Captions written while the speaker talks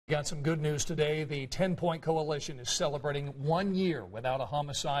Got some good news today. The 10-Point Coalition is celebrating 1 year without a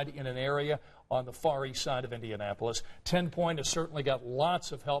homicide in an area on the far east side of Indianapolis. 10-Point has certainly got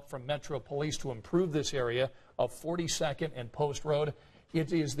lots of help from Metro Police to improve this area of 42nd and Post Road.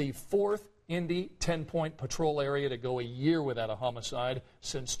 It is the fourth Indy 10-Point patrol area to go a year without a homicide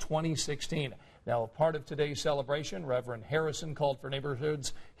since 2016. Now, a part of today's celebration, Reverend Harrison called for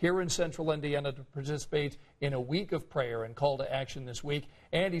neighborhoods here in central Indiana to participate in a week of prayer and call to action this week.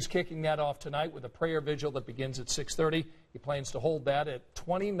 And he's kicking that off tonight with a prayer vigil that begins at 6:30. He plans to hold that at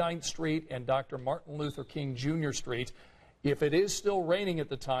 29th Street and Dr. Martin Luther King Jr. Street. If it is still raining at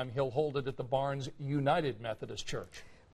the time, he'll hold it at the Barnes United Methodist Church.